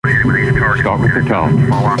Start with your tone.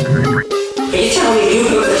 Are you telling me you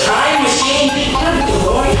built a time machine?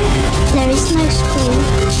 There is no school.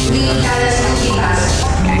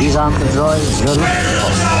 These aren't the droids you're looking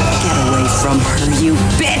for. Get away from her, you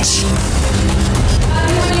bitch!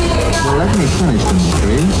 Well, let me finish the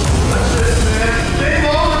movie.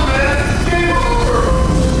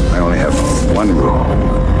 I only have one rule.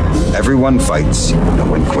 Everyone fights, no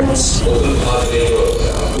one quits.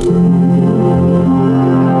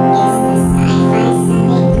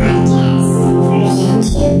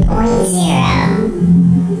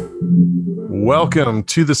 Welcome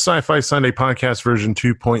to the Sci-Fi Sunday Podcast version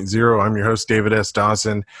 2.0. I'm your host, David S.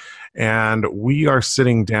 Dawson, and we are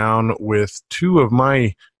sitting down with two of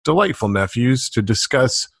my delightful nephews to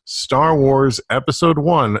discuss Star Wars Episode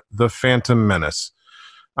 1, The Phantom Menace.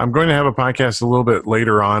 I'm going to have a podcast a little bit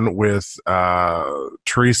later on with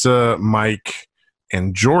Teresa, Mike,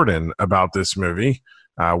 and Jordan about this movie.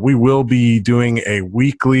 We will be doing a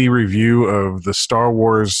weekly review of the Star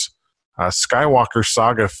Wars Skywalker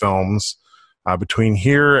saga films between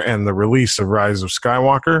here and the release of Rise of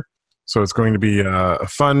Skywalker. So it's going to be a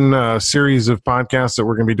fun series of podcasts that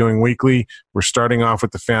we're going to be doing weekly. We're starting off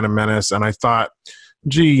with The Phantom Menace, and I thought,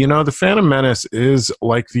 gee, The Phantom Menace is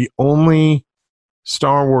like the only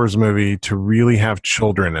Star Wars movie to really have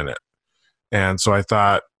children in it. And so I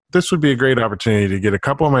thought this would be a great opportunity to get a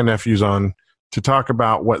couple of my nephews on to talk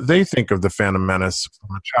about what they think of The Phantom Menace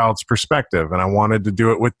from a child's perspective. And I wanted to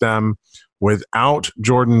do it with them without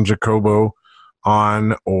Jordan Jacobo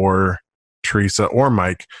on, or Teresa or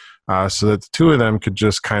Mike, so that the two of them could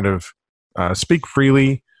just kind of speak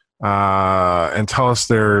freely and tell us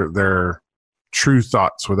their true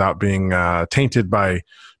thoughts without being tainted by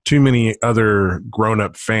too many other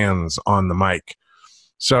grown-up fans on the mic.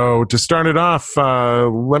 So to start it off,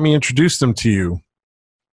 let me introduce them to you.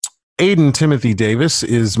 Aiden Timothy Davis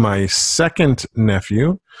is my second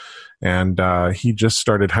nephew, and he just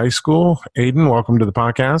started high school. Aiden, welcome to the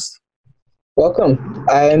podcast. Welcome.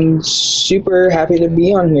 I'm super happy to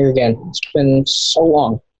be on here again. It's been so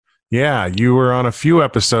long. Yeah, you were on a few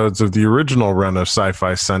episodes of the original run of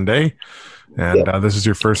Sci-Fi Sunday, and this is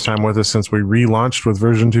your first time with us since we relaunched with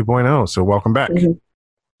version 2.0, so welcome back. Mm-hmm.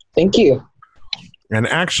 Thank you. And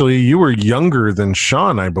actually, you were younger than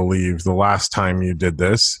Sean, I believe, the last time you did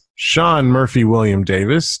this. Sean Murphy William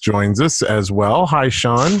Davis joins us as well. Hi,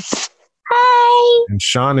 Sean. Hi. And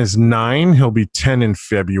Sean is 9. He'll be 10 in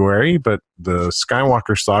February, but the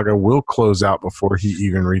Skywalker saga will close out before he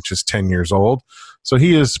even reaches 10 years old. So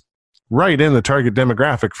he is right in the target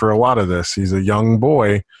demographic for a lot of this. He's a young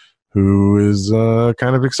boy who is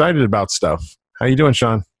kind of excited about stuff. How you doing,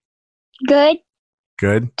 Sean? Good.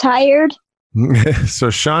 Good. Tired. So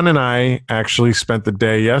Sean and I actually spent the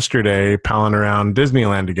day yesterday palling around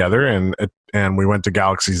Disneyland together, and we went to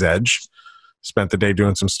Galaxy's Edge. Spent the day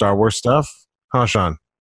doing some Star Wars stuff. Huh, Sean?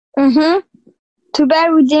 Mm-hmm. Too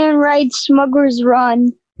bad we didn't ride Smuggler's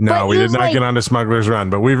Run. No, we did not get onto Smuggler's Run,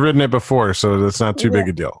 but we've ridden it before, so that's not too big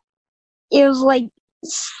a deal. It was like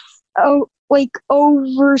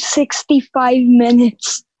over 65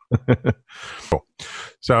 minutes. Cool.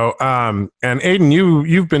 So, and Aiden,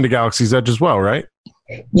 you've been to Galaxy's Edge as well, right?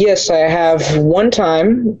 Yes, I have one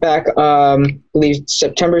time back, I believe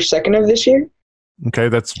September 2nd of this year. Okay,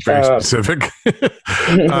 that's very specific.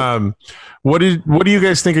 What do you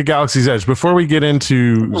guys think of Galaxy's Edge? Before we get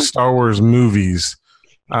into Star Wars movies,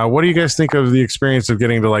 what do you guys think of the experience of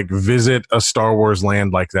getting to visit a Star Wars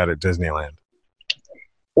land like that at Disneyland?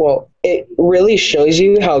 Well, it really shows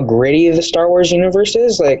you how gritty the Star Wars universe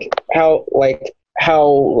is, how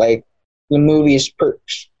the movies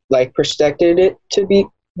projected it to be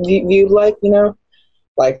viewed like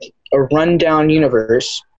a rundown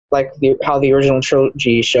universe, how the original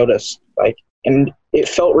trilogy showed us, and it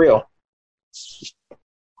felt real.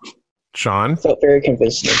 Sean? It felt very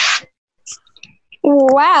convincing.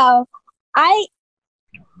 Wow. I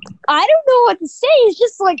don't know what to say. It's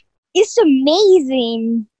just it's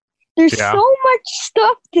amazing. There's so much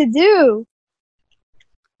stuff to do.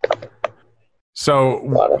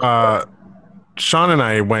 So, Sean and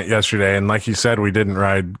I went yesterday, and like you said, we didn't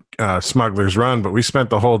ride Smuggler's Run, but we spent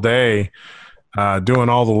the whole day doing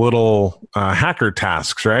all the little hacker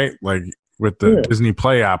tasks, right? Like with the Disney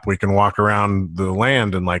Play app, we can walk around the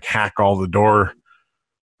land and hack all the door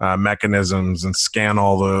mechanisms and scan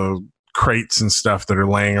all the crates and stuff that are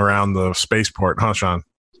laying around the spaceport, huh, Sean?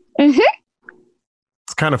 Mm-hmm.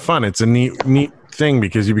 It's kind of fun. It's a neat thing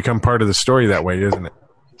because you become part of the story that way, isn't it?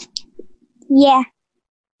 Yeah,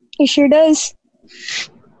 it sure does.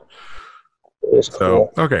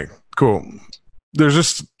 So, okay, cool. There's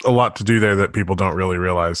just a lot to do there that people don't really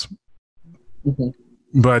realize. Mm-hmm.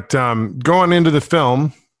 But going into the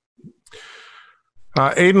film,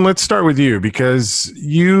 Aiden, let's start with you because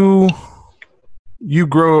you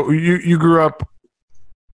grew up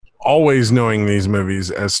always knowing these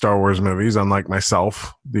movies as Star Wars movies. Unlike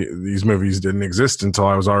myself, these movies didn't exist until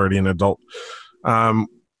I was already an adult.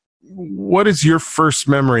 What is your first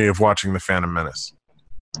memory of watching The Phantom Menace?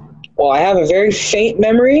 Well, I have a very faint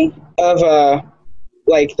memory of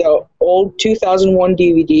like the old 2001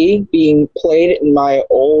 DVD being played in my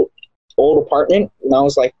old apartment when I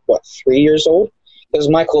was like 3 years old, because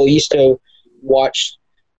Michael used to watch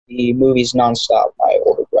the movies nonstop. My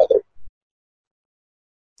older brother.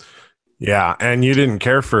 Yeah, and you didn't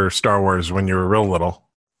care for Star Wars when you were real little.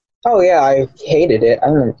 Oh yeah, I hated it. I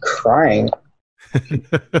remember crying.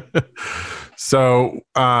 So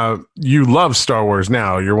you love Star Wars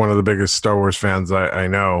now. You're one of the biggest Star Wars fans I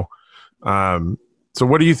know. So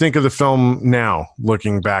what do you think of the film now,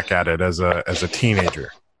 looking back at it as a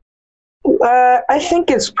teenager? I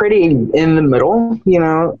think it's pretty in the middle. You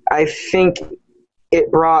know, I think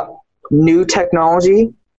it brought new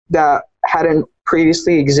technology that hadn't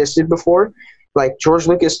previously existed before. Like George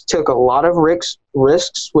Lucas took a lot of risks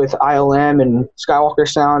with ILM and Skywalker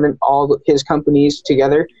Sound and all his companies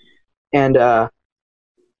together. And,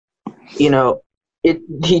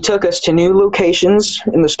 he took us to new locations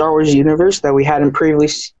in the Star Wars universe that we hadn't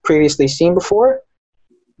previously seen before.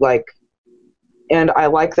 And I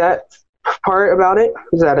like that part about it,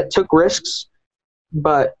 is that it took risks.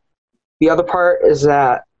 But the other part is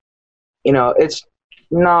that, it's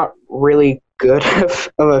not really good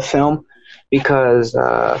of a film because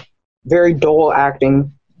very dull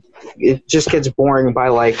acting. It just gets boring by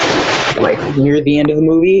like near the end of the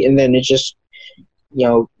movie, and then it just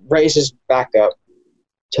raises back up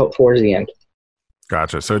towards the end.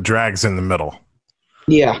 Gotcha. So it drags in the middle.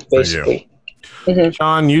 Yeah, basically. Mm-hmm.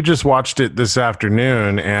 Sean, you just watched it this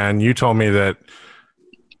afternoon, and you told me that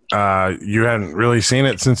you hadn't really seen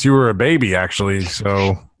it since you were a baby, actually.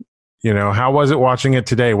 So, how was it watching it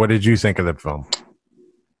today? What did you think of the film?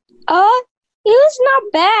 It was not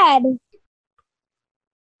bad.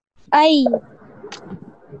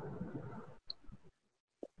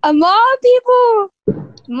 A lot of people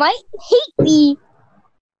might hate me,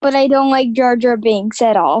 but I don't like Jar Jar Binks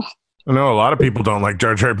at all. No, a lot of people don't like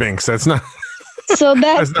Jar Jar Binks. That's not. So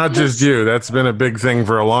that's not just you. That's been a big thing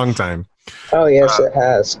for a long time. Oh yes, it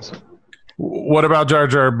has. What about Jar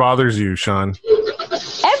Jar bothers you, Sean?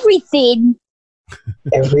 Everything.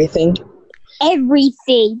 Everything.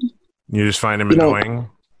 Everything. You just find him annoying?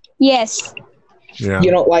 Yes. Yeah.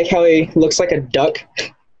 You don't like how he looks like a duck?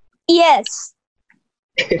 Yes.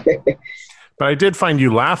 But I did find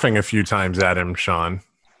you laughing a few times at him, Sean.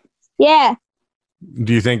 Yeah.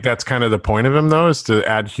 Do you think that's kind of the point of him, though, is to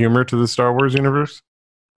add humor to the Star Wars universe?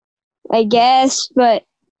 I guess, but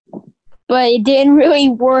it didn't really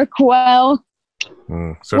work well.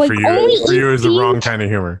 So for you, is the wrong kind of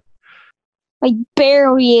humor. Like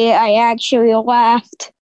barely, I actually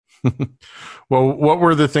laughed. Well, what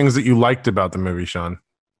were the things that you liked about the movie, Sean?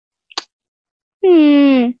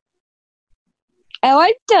 I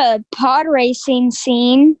liked the pod racing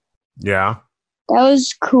scene. Yeah. That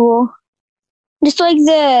was cool. Just like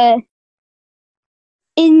the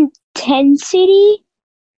intensity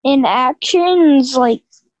in action is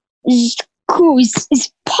cool.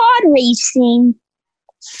 It's pod racing.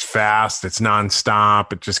 It's fast. It's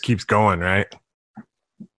nonstop. It just keeps going, right?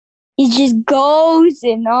 It just goes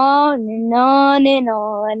and on and on and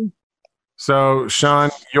on. So, Sean,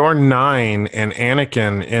 you're 9, and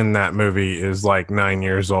Anakin in that movie is like 9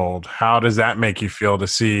 years old. How does that make you feel to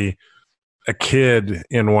see a kid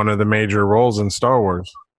in one of the major roles in Star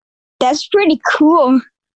Wars? That's pretty cool.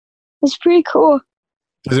 It's pretty cool.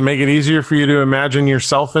 Does it make it easier for you to imagine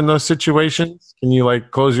yourself in those situations? Can you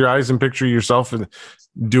close your eyes and picture yourself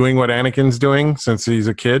doing what Anakin's doing since he's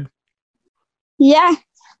a kid? Yeah.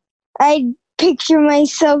 I picture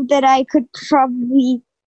myself that I could probably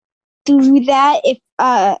do that if,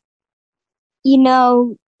 that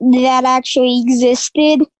actually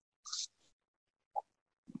existed.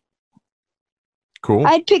 Cool.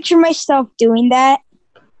 I'd picture myself doing that.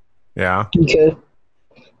 Yeah. Okay.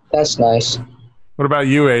 That's nice. What about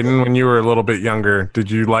you, Aiden, when you were a little bit younger? Did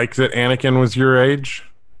you like that Anakin was your age?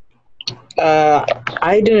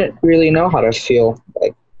 I didn't really know how to feel.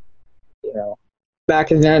 Back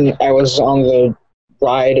then I was on the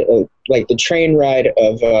ride of, the train ride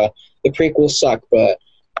of the prequels suck, but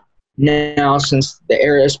now since the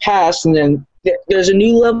era has passed and then there's a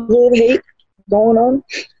new level of hate going on.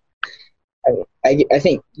 I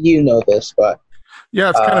think you know this, but yeah,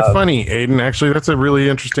 it's kind of funny, Aiden. Actually, that's a really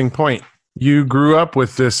interesting point. you grew up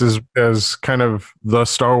with this as kind of the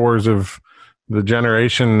Star Wars of the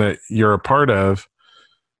generation that you're a part of,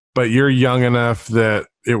 but you're young enough that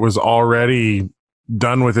it was already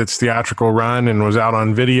done with its theatrical run and was out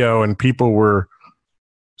on video, and people were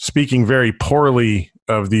speaking very poorly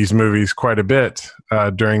of these movies quite a bit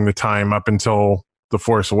during the time up until The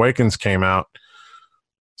Force Awakens came out.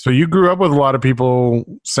 So you grew up with a lot of people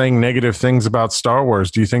saying negative things about Star Wars.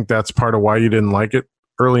 Do you think that's part of why you didn't like it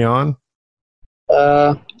early on?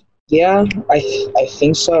 Yeah, I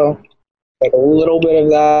think so. Like a little bit of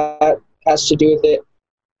that has to do with it,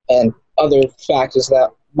 and other fact is that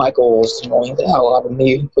Michael was annoying the hell out of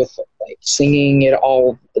me with like singing it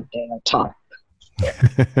all the damn time.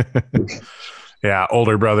 Yeah,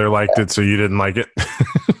 older brother liked it, so you didn't like it.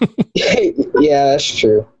 Yeah, that's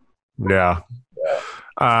true. Yeah.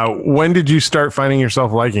 When did you start finding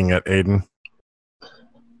yourself liking it, Aiden?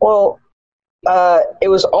 Well, it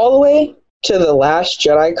was all the way to the Last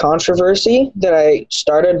Jedi controversy that I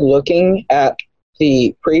started looking at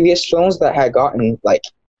the previous films that had gotten like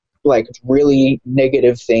really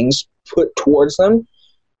negative things put towards them,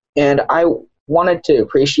 and I wanted to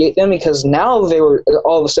appreciate them because now they were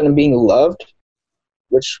all of a sudden being loved,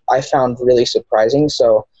 which I found really surprising.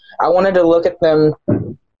 So I wanted to look at them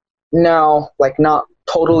now, like not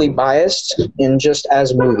totally biased and just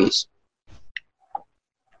as movies.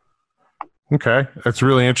 Okay, that's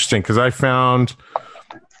really interesting because I found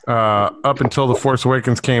up until The Force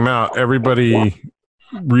Awakens came out, everybody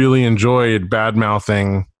really enjoyed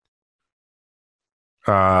bad-mouthing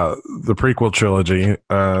the prequel trilogy,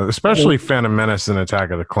 especially Phantom Menace and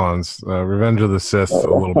Attack of the Clones. Revenge of the Sith,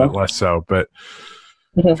 a little bit less so, but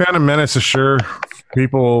Phantom Menace is sure.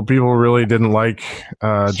 People really didn't like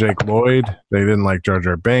Jake Lloyd. They didn't like Jar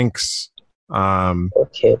Jar Binks. And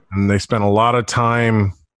they spent a lot of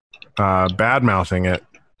time bad-mouthing it.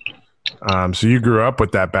 So you grew up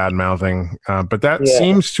with that bad-mouthing, but that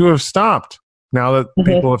seems to have stopped now that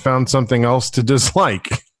people have found something else to dislike.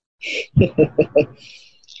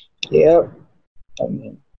 Yep. I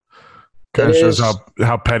mean, kind of shows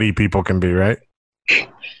how petty people can be, right?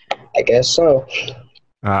 I guess so.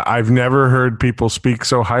 I've never heard people speak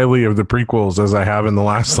so highly of the prequels as I have in the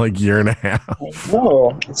last year and a half.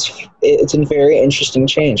 No, it's a very interesting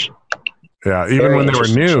change. Yeah, even when they were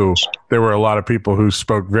new, there were a lot of people who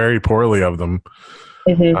spoke very poorly of them.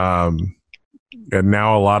 And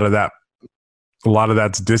now a lot of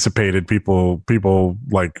that's dissipated. People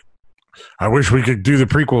like, I wish we could do the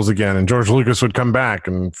prequels again and George Lucas would come back.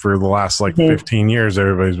 And for the last 15 years,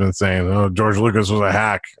 everybody's been saying, oh, George Lucas was a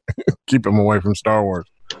hack. Keep him away from Star Wars.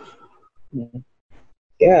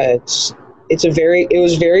 Yeah, it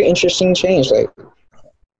was very interesting change.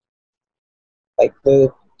 Like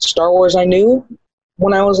the Star Wars I knew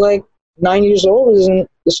when I was 9 years old isn't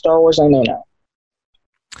the Star Wars I know now.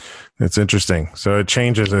 It's interesting. So it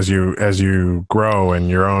changes as you grow and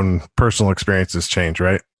your own personal experiences change,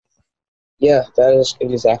 right? Yeah, that is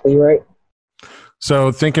exactly right.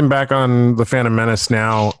 So thinking back on the Phantom Menace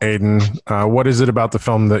now, Aiden, what is it about the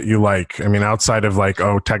film that you like? I mean, outside of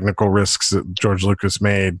technical risks that George Lucas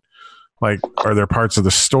made, are there parts of the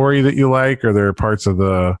story that you like? Are there parts of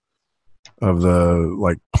the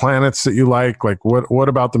planets that you like? What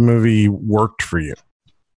about the movie worked for you?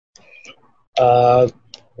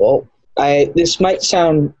 Well, this might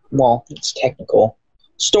sound, it's technical.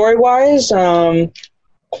 Story-wise,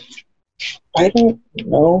 I don't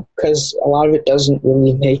know, because a lot of it doesn't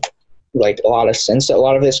really make a lot of sense. A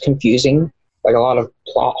lot of it's confusing. A lot of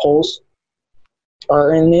plot holes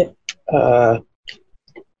are in it. I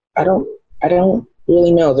don't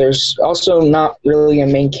really know. There's also not really a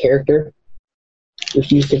main character,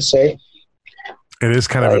 if you could say. It is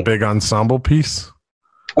kind of a big ensemble piece.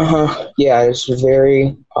 Yeah, it's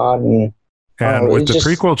very odd. And with the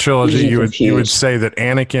prequel trilogy, you would say that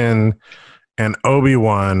Anakin and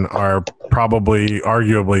Obi-Wan are probably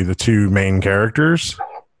arguably the two main characters.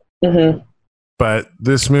 But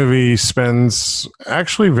this movie spends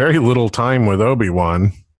actually very little time with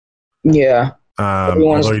Obi-Wan. Yeah.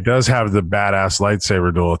 Although he does have the badass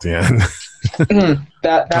lightsaber duel at the end.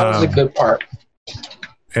 That was a good part.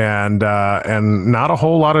 And not a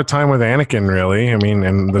whole lot of time with Anakin, really. I mean,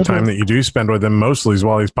 and the time that you do spend with him mostly is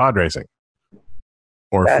while he's pod racing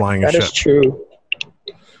or flying a ship. That is true.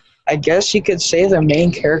 I guess you could say the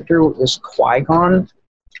main character was Qui-Gon.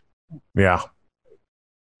 Yeah.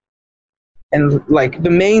 And the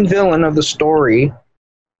main villain of the story,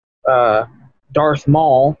 Darth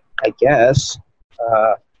Maul, I guess,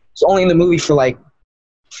 is only in the movie for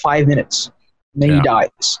 5 minutes. And then he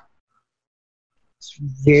dies. It's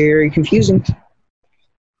very confusing.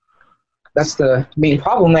 That's the main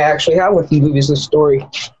problem I actually have with the movies. The story,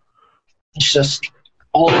 it's just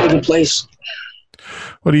all over the place.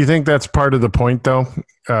 Well, do you think that's part of the point, though?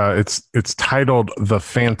 It's titled The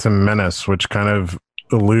Phantom Menace, which kind of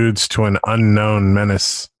alludes to an unknown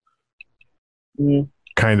menace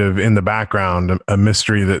kind of in the background, a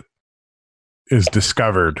mystery that is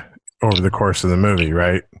discovered over the course of the movie,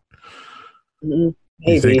 right? Maybe.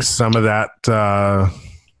 You think some of that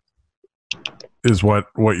is what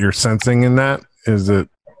you're sensing in that? Is that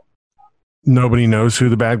nobody knows who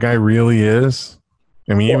the bad guy really is?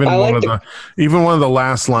 I mean, even one of the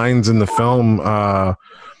last lines in the film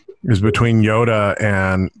is between Yoda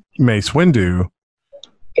and Mace Windu.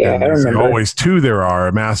 Yeah, and I remember. Always two there are,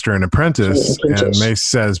 a master and apprentice. And Mace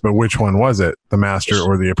says, but which one was it, the master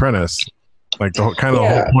or the apprentice? Like the whole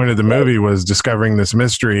point of the movie was discovering this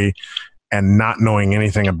mystery and not knowing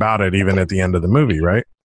anything about it, even at the end of the movie, right?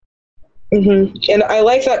 Mm-hmm. And I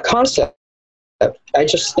like that concept. I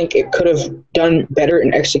just think it could have done better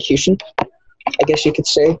in execution, I guess you could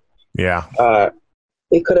say. Yeah.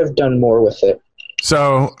 It could have done more with it.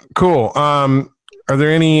 So, cool. Are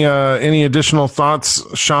there any additional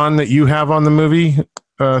thoughts, Sean, that you have on the movie?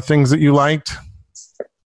 Things that you liked?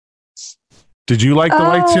 Did you like the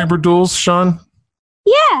lightsaber duels, Sean?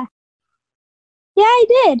 Yeah. Yeah, I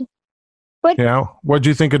did. But yeah. What'd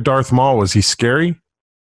you think of Darth Maul? Was he scary?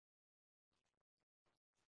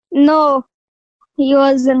 No, he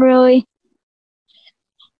wasn't really.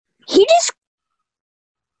 He just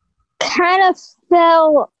kind of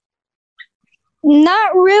felt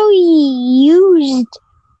not really used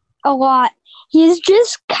a lot. He's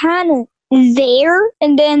just kind of there,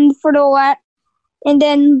 and then for the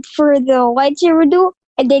lightsaber duel,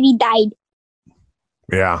 and then he died.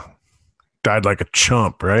 Yeah, died like a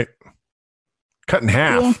chump, right? Cut in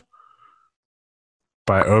half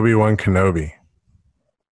by Obi-Wan Kenobi.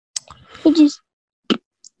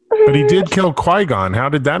 But he did kill Qui-Gon. How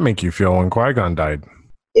did that make you feel when Qui-Gon died?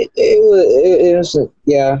 It was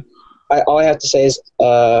yeah. All I have to say is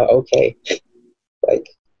okay. Like,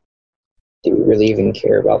 do we really even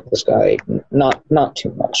care about this guy? Not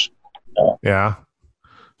too much. No. Yeah.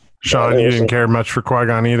 Sean, you didn't care much for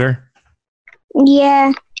Qui-Gon either?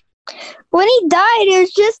 Yeah. When he died, it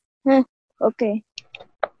was just okay.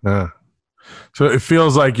 So it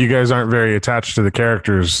feels like you guys aren't very attached to the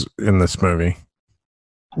characters in this movie.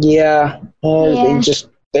 Yeah. They just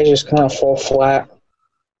kind of fall flat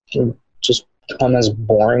and just become as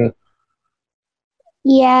boring.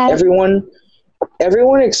 Yeah.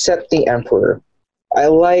 Everyone except the Emperor. I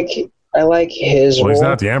like his Well, role. he's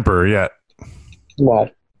not the Emperor yet. Well,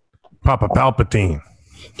 Papa Palpatine.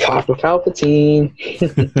 Papa Palpatine.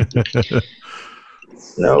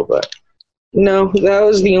 No, that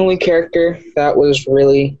was the only character that was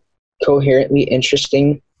really coherently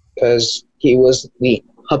interesting because he was the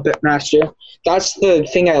puppet master. That's the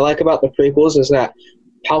thing I like about the prequels is that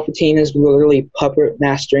Palpatine is literally puppet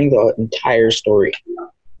mastering the entire story.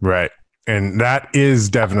 Right. And that is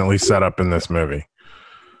definitely set up in this movie.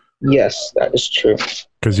 Yes, that is true.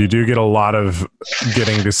 Because you do get a lot of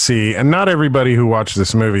getting to see, and not everybody who watched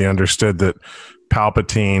this movie understood that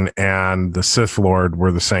Palpatine and the Sith Lord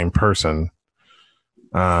were the same person.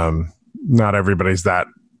 Not everybody's that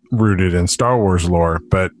rooted in Star Wars lore,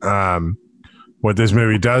 but what this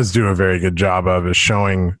movie does do a very good job of is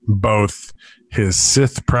showing both his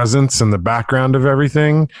Sith presence in the background of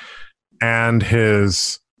everything and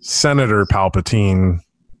his Senator Palpatine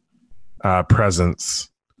presence,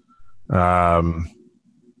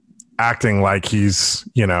 acting like he's,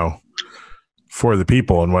 for the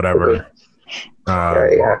people and whatever,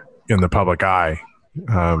 in the public eye.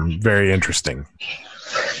 Very interesting.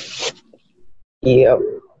 Yep.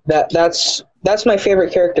 That's my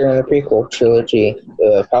favorite character in the prequel trilogy,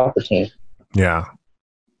 Palpatine. Yeah.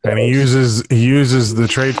 And he uses the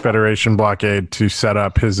Trade Federation blockade to set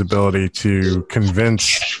up his ability to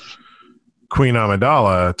convince Queen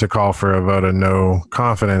Amidala to call for a vote of no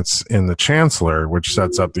confidence in the Chancellor, which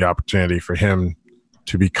sets up the opportunity for him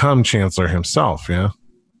to become Chancellor himself. Yeah.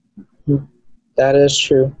 That is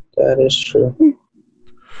true.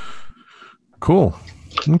 Cool.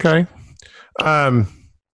 Okay.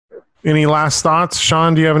 Any last thoughts?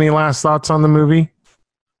 Sean, do you have any last thoughts on the movie?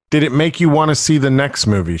 Did it make you want to see the next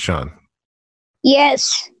movie, Sean?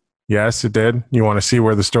 Yes. Yes, it did. You want to see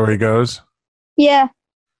where the story goes? Yeah.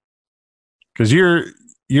 Because you're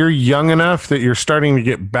young enough that you're starting to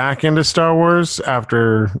get back into Star Wars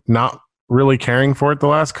after not really caring for it the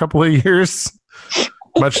last couple of years.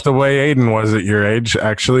 Much the way Aiden was at your age,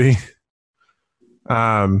 actually.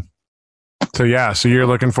 So you're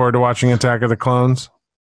looking forward to watching Attack of the Clones?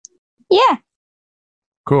 Yeah.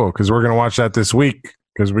 Cool, because we're going to watch that this week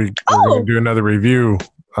because we're going to do another review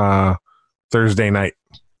Thursday night.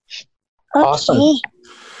 Awesome. Okay.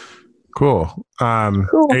 Cool.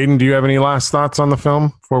 Cool. Aiden, do you have any last thoughts on the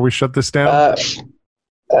film before we shut this down?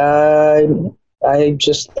 I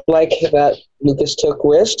just like that Lucas took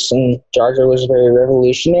risks and Jar Jar was very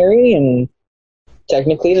revolutionary, and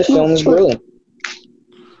technically the film is brilliant.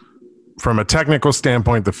 From a technical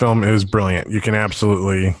standpoint, the film is brilliant. You can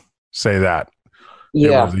absolutely say that.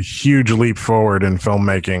 Yeah. It was a huge leap forward in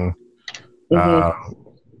filmmaking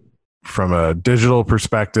from a digital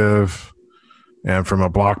perspective and from a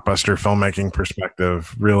blockbuster filmmaking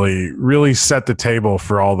perspective. Really, really set the table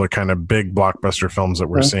for all the kind of big blockbuster films that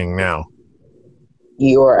we're seeing now.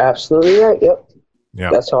 You are absolutely right. Yep. Yeah.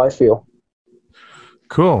 That's how I feel.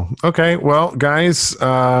 Cool. Okay. Well, guys,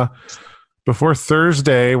 before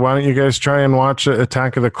Thursday, why don't you guys try and watch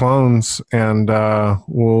Attack of the Clones, and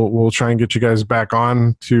we'll try and get you guys back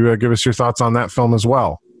on to give us your thoughts on that film as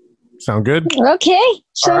well. Sound good? Okay.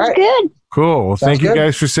 Sounds right. good. Cool. Well, thank you good.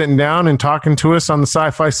 guys for sitting down and talking to us on the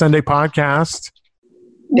Sci-Fi Sunday podcast.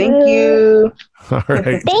 Thank you. All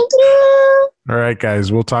right. Thank you. All right,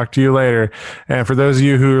 guys. We'll talk to you later. And for those of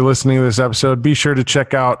you who are listening to this episode, be sure to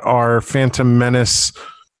check out our Phantom Menace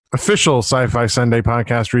official Sci-Fi Sunday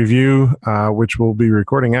podcast review, which we'll be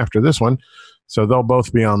recording after this one. So they'll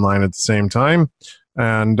both be online at the same time.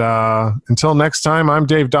 And until next time, I'm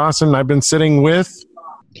Dave Dawson. I've been sitting with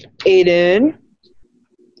Aiden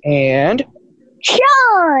and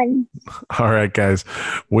Sean. All right, guys.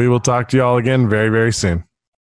 We will talk to you all again very, very soon.